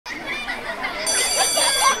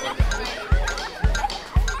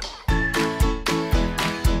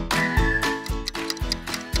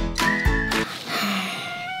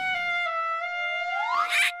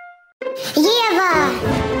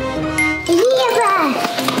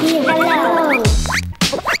leave alone.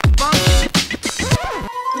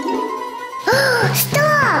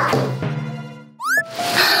 Stop!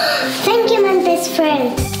 Thank you, my best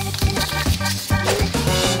friend.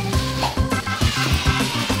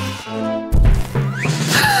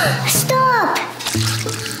 Stop!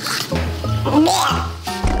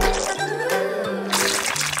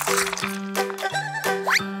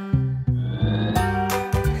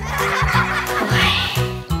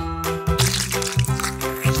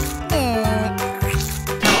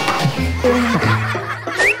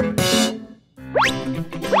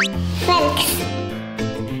 Thanks.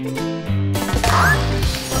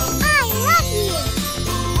 I love you.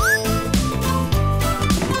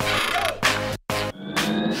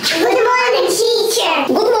 Good morning, teacher.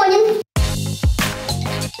 Good morning.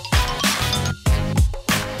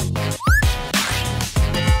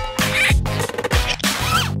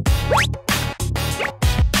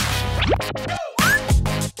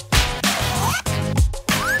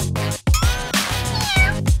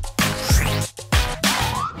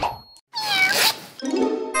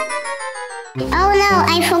 Oh no,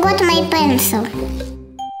 I forgot my pencil.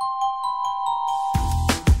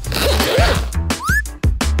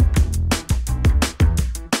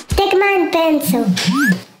 Take my pencil.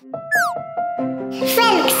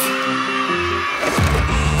 Thanks.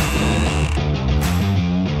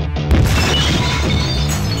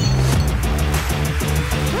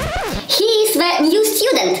 He is the new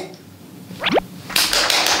student.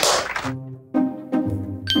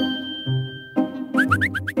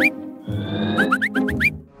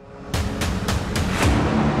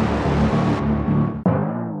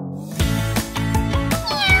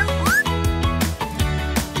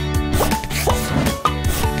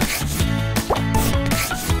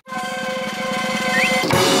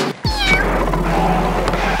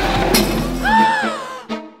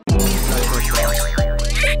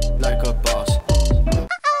 Like a boss.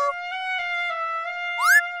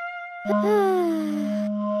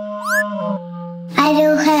 I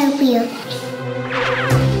will help you.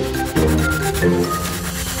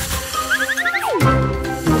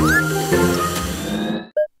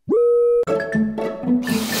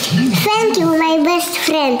 Thank you, my best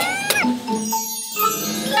friend.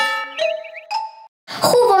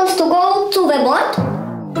 Who wants to go to the boat?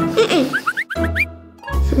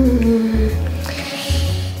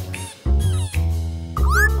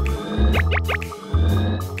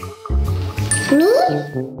 Me?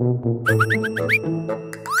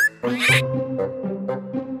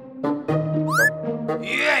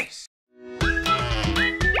 Yes!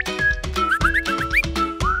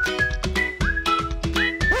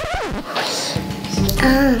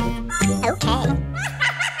 Okay.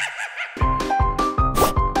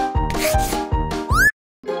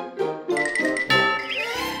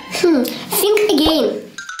 Think again.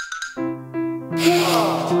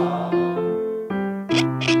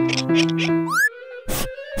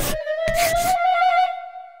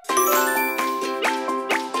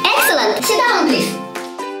 Excellent. Sit down, please.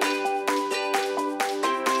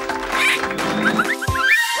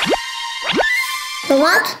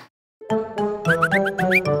 What?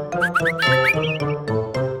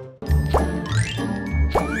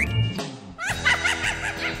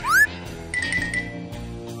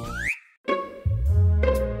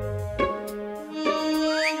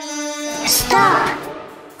 Stop!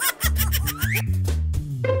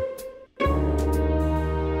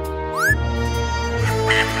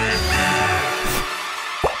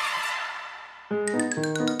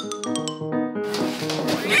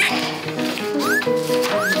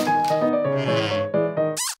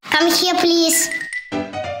 Come here, please.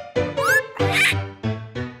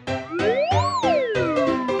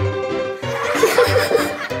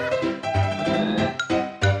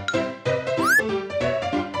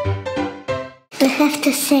 I have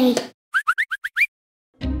to say.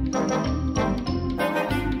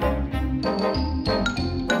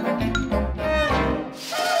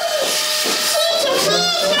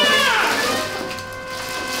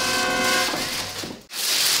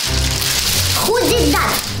 Who did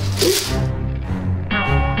that?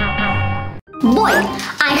 Boy,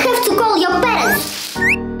 I have to call your parents.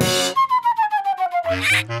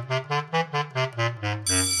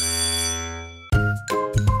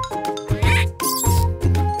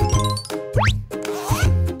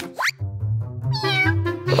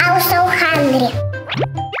 I was so hungry.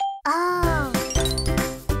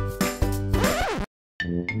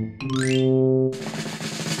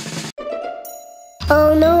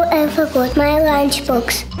 Oh no, I forgot my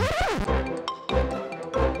lunchbox.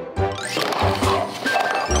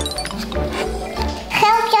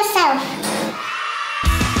 Help yourself.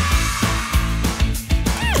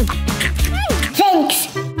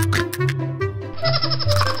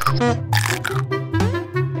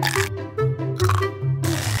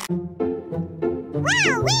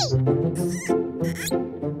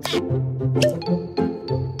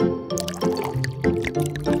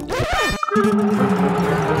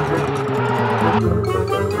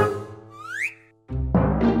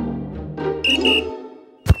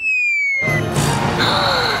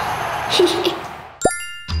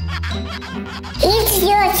 It's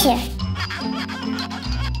dirty.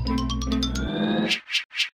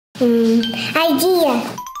 Idea.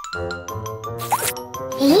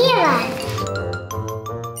 Ева.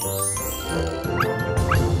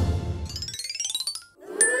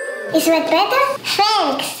 Is what better?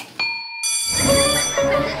 Thanks.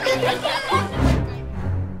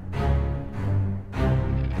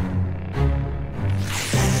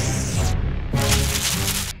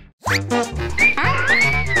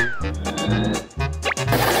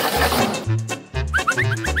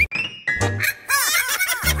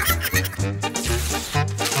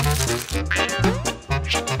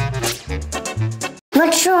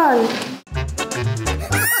 What's wrong?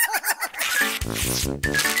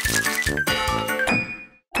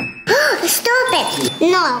 Stop it!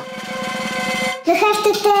 No. You have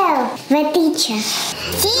to tell the teacher.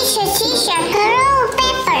 Teacher, roll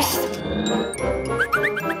papers.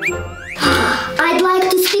 I'd like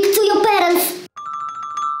to speak to your parents.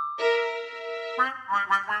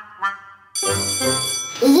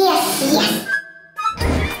 Yes.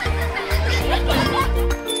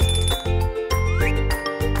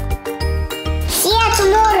 See you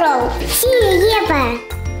tomorrow. See you, Eva.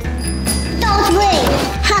 Don't worry.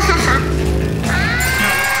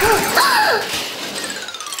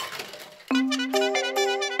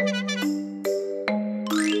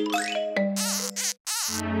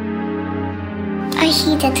 I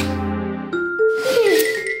hate it.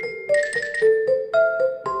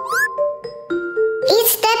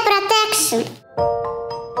 It's the protection.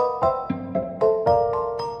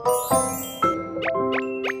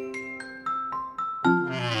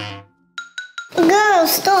 Girl,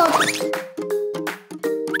 stop.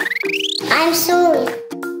 I'm sorry.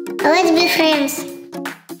 Let's be friends.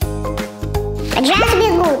 Just be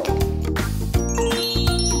good.